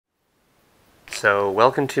So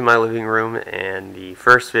welcome to my living room and the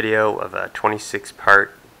first video of a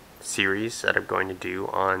 26-part series that I'm going to do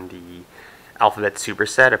on the Alphabet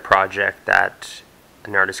Superset, a project that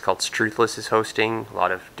an artist called Truthless is hosting, a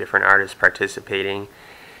lot of different artists participating.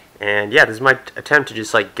 And yeah, this is my attempt to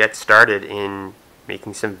just get started in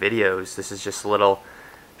making some videos. This is just a little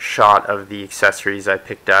shot of the accessories I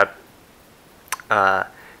picked up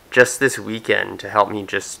just this weekend to help me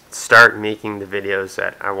just start making the videos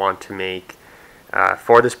that I want to make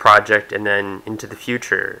for this project, and then into the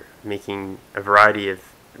future making a variety of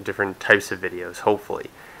different types of videos, hopefully.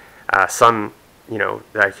 Some that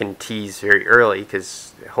I can tease very early,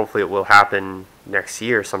 because hopefully it will happen next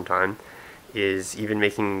year sometime, is even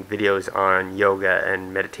making videos on yoga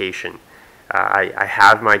and meditation. I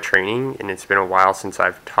have my training, and it's been a while since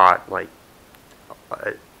I've taught,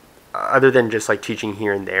 other than just teaching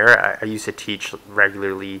here and there. I used to teach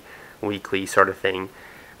regularly, weekly sort of thing.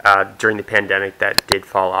 During the pandemic that did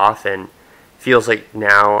fall off, and feels like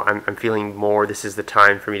now I'm feeling more this is the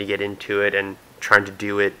time for me to get into it and trying to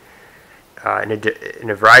do it in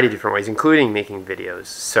a variety of different ways, including making videos.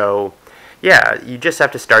 So yeah, you just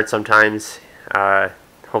have to start sometimes.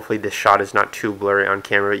 Hopefully this shot is not too blurry on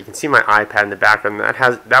camera, but you can see my iPad in the background.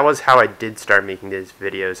 That was how I did start making these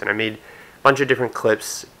videos, and I made a bunch of different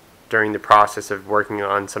clips during the process of working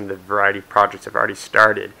on some of the variety of projects I've already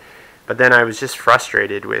started. But then I was just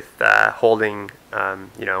frustrated with holding, an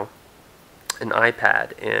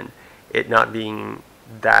iPad and it not being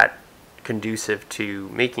that conducive to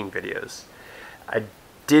making videos. I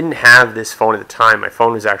didn't have this phone at the time. My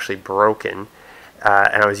phone was actually broken,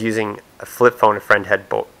 and I was using a flip phone a friend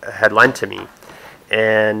had lent to me,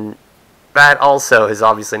 and that also is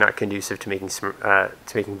obviously not conducive to making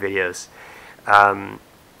videos.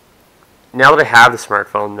 Now that I have the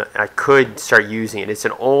smartphone, I could start using it. It's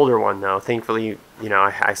an older one though. Thankfully,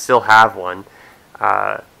 I still have one.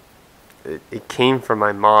 It came from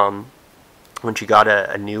my mom when she got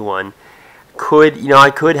a new one. I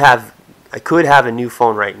could have a new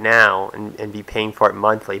phone right now and be paying for it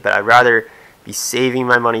monthly, but I'd rather be saving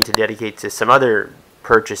my money to dedicate to some other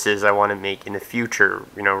purchases I want to make in the future,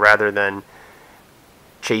 rather than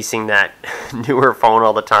chasing that newer phone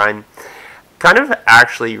all the time. Kind of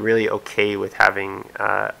actually really okay with having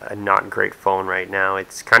a not great phone right now.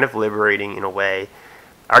 It's kind of liberating in a way.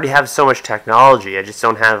 I already have so much technology. I just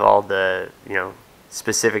don't have all the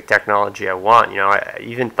specific technology I want. I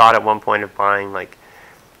even thought at one point of buying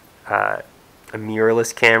a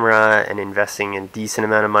mirrorless camera and investing a decent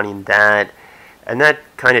amount of money in that. And that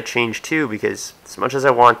kind of changed too, because as much as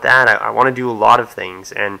I want that, I want to do a lot of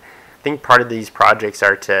things. And I think part of these projects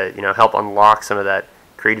are to help unlock some of that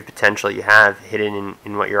creative potential you have hidden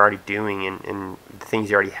in what you're already doing and the things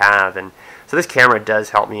you already have. And so this camera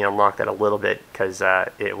does help me unlock that a little bit, because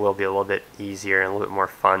it will be a little bit easier and a little bit more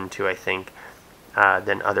fun too, I think,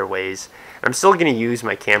 than other ways. I'm still going to use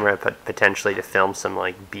my camera potentially to film some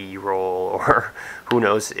B-roll, or who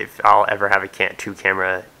knows if I'll ever have a two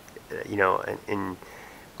camera, in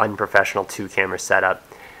unprofessional 2-camera setup.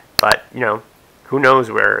 But who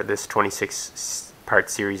knows where this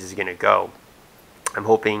 26-part series is going to go. I'm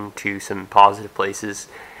hoping to some positive places.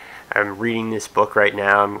 I'm reading this book right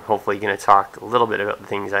now. I'm hopefully going to talk a little bit about the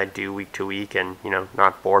things I do week to week and,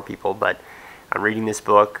 not bore people. But I'm reading this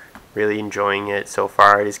book, really enjoying it so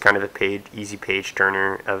far. It is kind of a easy page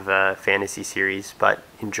turner of a fantasy series, but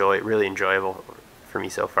really enjoyable for me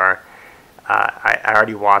so far. I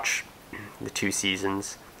already watched the 2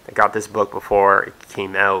 seasons. I got this book before it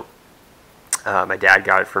came out. My dad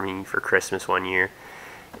got it for me for Christmas one year,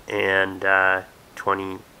 and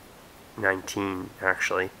 2019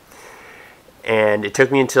 actually, and it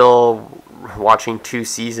took me until watching 2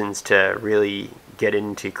 seasons to really get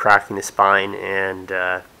into cracking the spine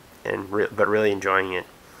but really enjoying it.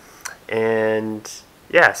 And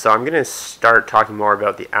yeah, so I'm gonna start talking more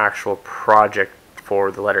about the actual project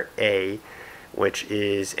for the letter A, which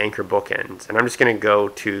is Anchor Bookends, and I'm just gonna go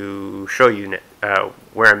to show you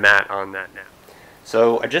where I'm at on that now.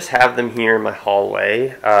 So I just have them here in my hallway,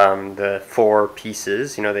 the 4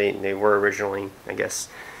 pieces. They were originally, I guess,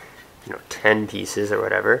 10 pieces or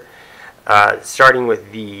whatever. Starting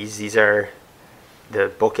with these are the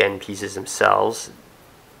bookend pieces themselves.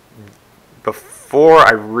 Before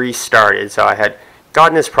I restarted, so I had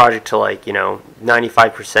gotten this project to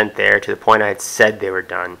 95% there, to the point I had said they were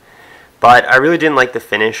done. But I really didn't like the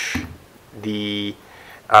finish. The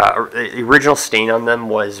original stain on them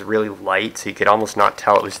was really light, so you could almost not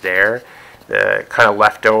tell it was there. They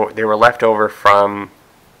were left over from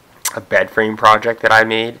a bed frame project that I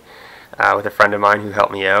made with a friend of mine who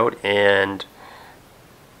helped me out, and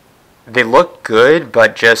they look good,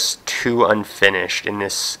 but just too unfinished in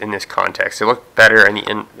this context. They look better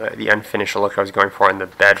in the unfinished look I was going for in the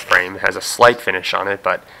bed frame. It has a slight finish on it,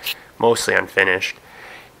 but mostly unfinished.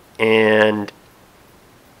 And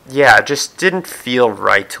yeah, it just didn't feel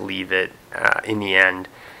right to leave it in the end.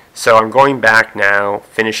 So I'm going back now,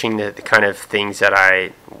 finishing the kind of things that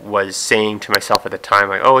I was saying to myself at the time,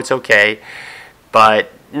 like, oh, it's okay.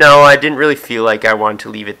 But no, I didn't really feel like I wanted to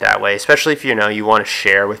leave it that way, especially if, you want to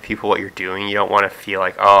share with people what you're doing. You don't want to feel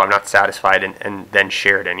like, oh, I'm not satisfied, and then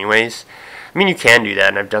share it anyways. I mean, you can do that,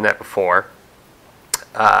 and I've done that before,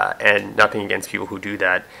 and nothing against people who do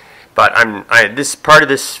that. But this part of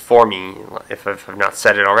this for me, if I've not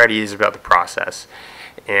said it already, is about the process.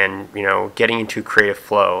 And, getting into creative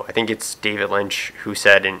flow. I think it's David Lynch who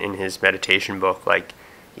said in his meditation book, like,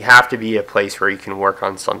 you have to be a place where you can work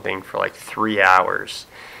on something for like 3 hours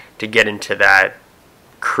to get into that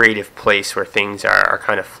creative place where things are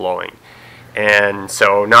kind of flowing. And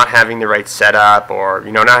so not having the right setup, or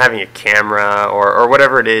not having a camera, or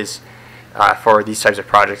whatever it is for these types of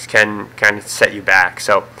projects can kind of set you back.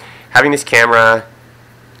 So having this camera,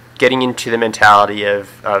 getting into the mentality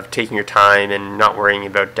of taking your time and not worrying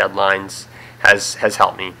about deadlines has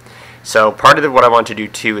helped me. So part of what I want to do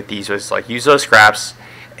too with these was like use those scraps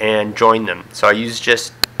and join them. So I use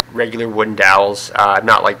just regular wooden dowels. I'm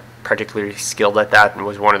not like particularly skilled at that, and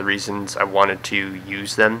was one of the reasons I wanted to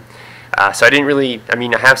use them. So I didn't really, I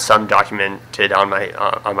mean, I have some documented on my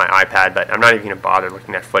iPad, but I'm not even going to bother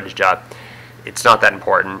looking that footage up. It's not that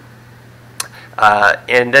important.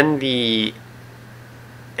 And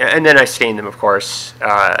then I stained them, of course.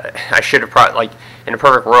 I should have like in a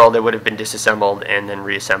perfect world, it would have been disassembled and then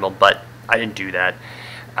reassembled, but I didn't do that.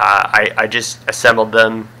 I just assembled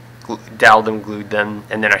them, doweled them, glued them,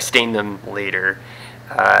 and then I stained them later.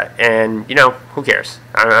 And who cares?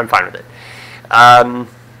 I'm fine with it.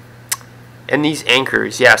 And these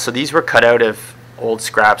anchors, yeah, so these were cut out of old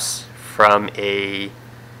scraps from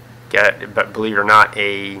but believe it or not,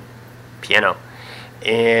 a piano.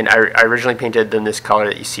 And I originally painted them this color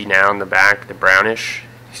that you see now on the back, the brownish.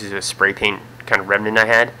 This is a spray paint kind of remnant I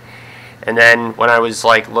had. And then when I was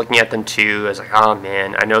like looking at them too, I was like, oh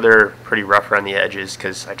man, I know they're pretty rough around the edges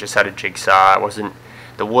because I just had a jigsaw.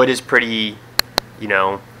 The wood is pretty,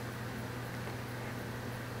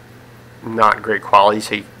 not great quality,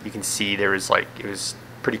 so you can see it was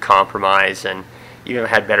pretty compromised, and even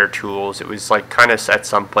if I had better tools, it was like kind of at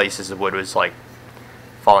some places the wood was like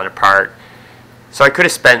falling apart. So I could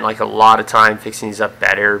have spent like a lot of time fixing these up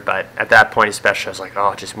better, but at that point especially I was like,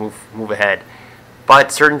 oh, just move ahead.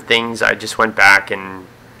 But certain things I just went back and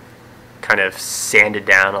kind of sanded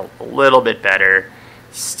down a little bit better.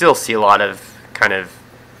 Still see a lot of kind of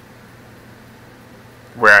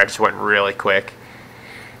where I just went really quick.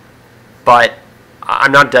 But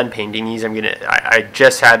I'm not done painting these. I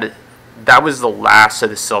just had, that was the last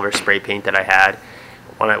of the silver spray paint that I had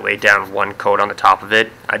when I laid down one coat on the top of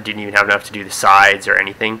it. I didn't even have enough to do the sides or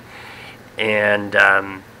anything. And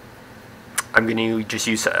I'm going to just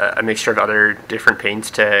use a mixture of other different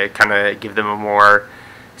paints to kind of give them a more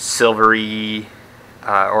silvery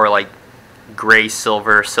or like gray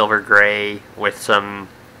silver, silver gray with some,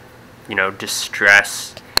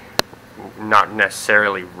 distress. Not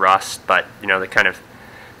necessarily rust, but the kind of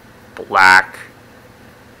black,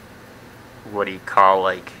 what do you call,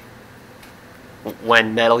 like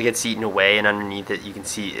when metal gets eaten away and underneath it you can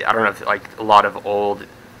see, I don't know if like a lot of old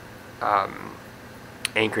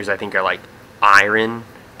anchors I think are like iron,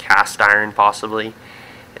 cast iron possibly.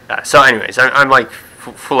 So anyways, I'm like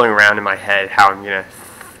fooling around in my head how I'm gonna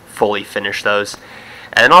fully finish those,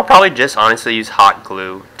 and then I'll probably just honestly use hot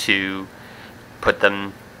glue to put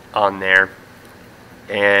them on there.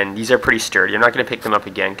 And these are pretty sturdy. I'm not going to pick them up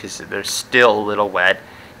again because they're still a little wet.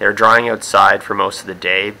 They're drying outside for most of the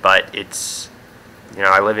day, but it's,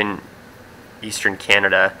 I live in eastern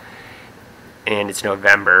Canada and it's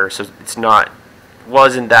November, so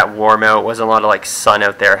wasn't that warm out. Wasn't a lot of like sun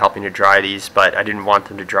out there helping to dry these, but I didn't want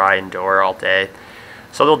them to dry indoor all day,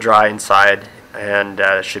 so they'll dry inside, and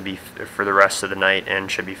should be for the rest of the night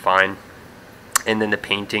and should be fine. And then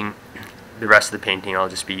the rest of the painting I'll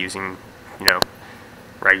just be using,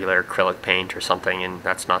 regular acrylic paint or something, and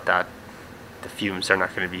that's not that, the fumes are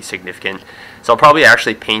not going to be significant. So I'll probably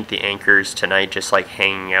actually paint the anchors tonight, just like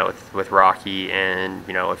hanging out with Rocky, and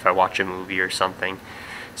if I watch a movie or something.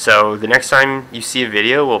 So the next time you see a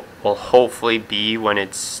video will hopefully be when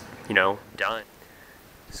it's done.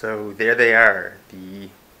 So there they are, the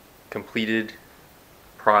completed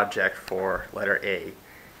project for letter A,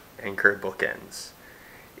 anchor bookends.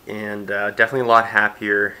 And definitely a lot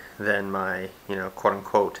happier than my,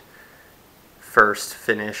 quote-unquote first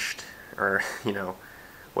finished, or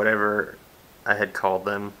whatever I had called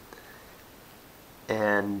them,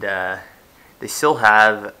 and they still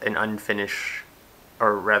have an unfinished,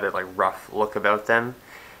 or rather like rough look about them,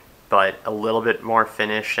 but a little bit more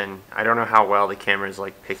finish. And I don't know how well the camera is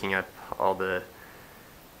like picking up all the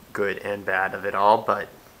good and bad of it all, but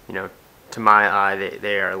to my eye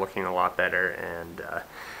they are looking a lot better, and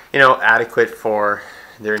adequate for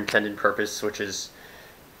their intended purpose, which is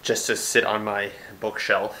just to sit on my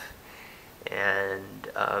bookshelf and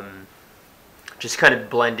just kind of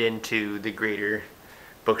blend into the greater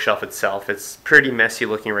bookshelf itself. It's pretty messy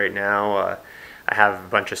looking right now. I have a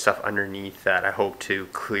bunch of stuff underneath that I hope to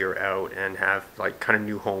clear out and have like kind of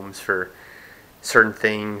new homes for certain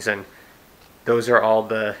things, and those are all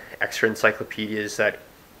the extra encyclopedias that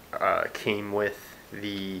came with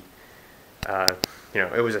the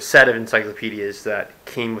it was a set of encyclopedias that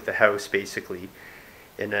came with the house, basically,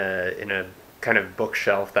 in a kind of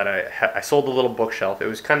bookshelf that I sold a little bookshelf. It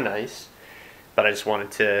was kind of nice, but I just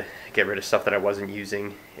wanted to get rid of stuff that I wasn't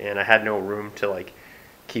using, and I had no room to like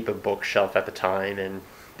keep a bookshelf at the time, and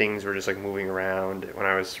things were just like moving around when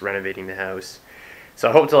I was renovating the house. So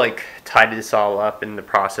I hope to like tidy this all up in the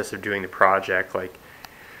process of doing the project, like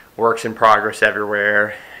works in progress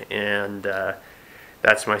everywhere. And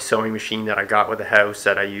that's my sewing machine that I got with the house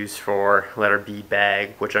that I use for letter B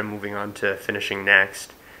bag, which I'm moving on to finishing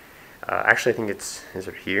next. Actually, I think is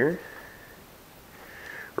it here?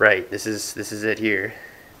 Right, this is it here.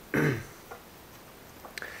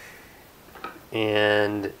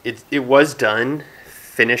 And it was done,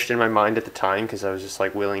 finished in my mind at the time, because I was just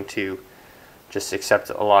like willing to just accept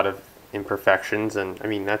a lot of imperfections, and I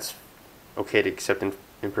mean that's okay to accept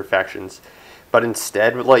imperfections, but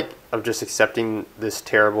instead of just accepting this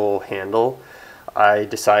terrible handle, I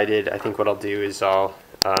decided I think what I'll do is I'll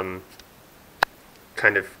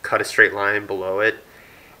kind of cut a straight line below it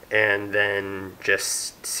and then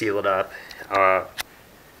just seal it up,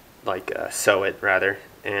 sew it rather,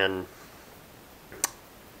 and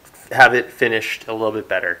have it finished a little bit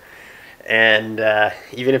better. And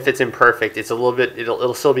even if it's imperfect, it's a little bit,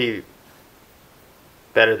 it'll still be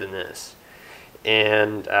better than this.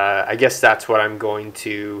 And I guess that's what I'm going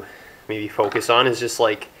to maybe focus on, is just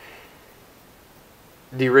like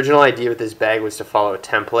the original idea with this bag was to follow a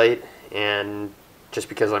template, and just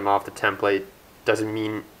because I'm off the template doesn't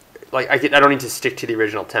mean like I don't need to stick to the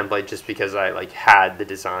original template just because I like had the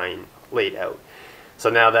design laid out. So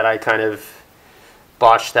now that I kind of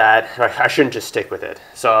botched that, I shouldn't just stick with it.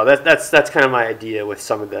 So that's kind of my idea with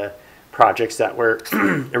some of the projects that were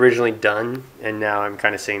originally done, and now I'm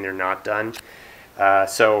kind of saying they're not done.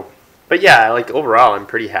 But yeah, like overall I'm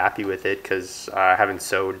pretty happy with it, because I haven't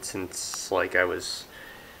sewed since like I was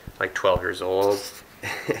like 12 years old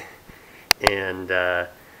and that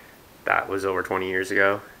was over 20 years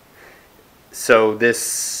ago. So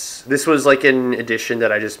this was like an addition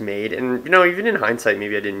that I just made, and even in hindsight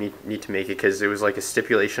maybe I didn't need to make it, because it was like a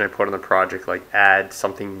stipulation I put on the project, like add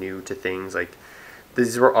something new to things. Like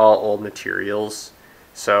these were all old materials,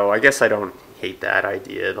 so I guess I don't hate that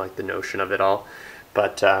idea, like the notion of it all,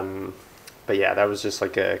 but yeah, that was just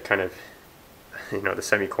like a kind of, the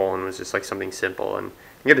semicolon was just like something simple, and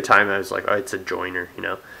at the time I was like, oh, it's a joiner,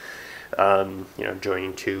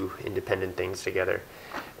 joining two independent things together.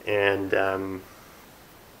 And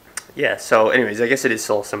yeah, so anyways, I guess it is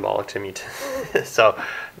still symbolic to me so I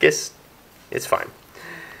guess it's fine.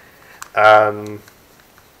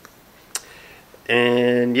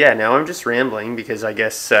 And yeah, now I'm just rambling, because I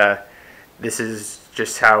guess this is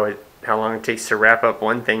just how long it takes to wrap up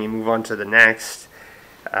one thing and move on to the next.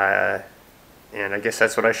 And I guess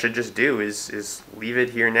that's what I should just do, is leave it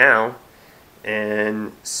here now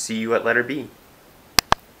and see you at letter B.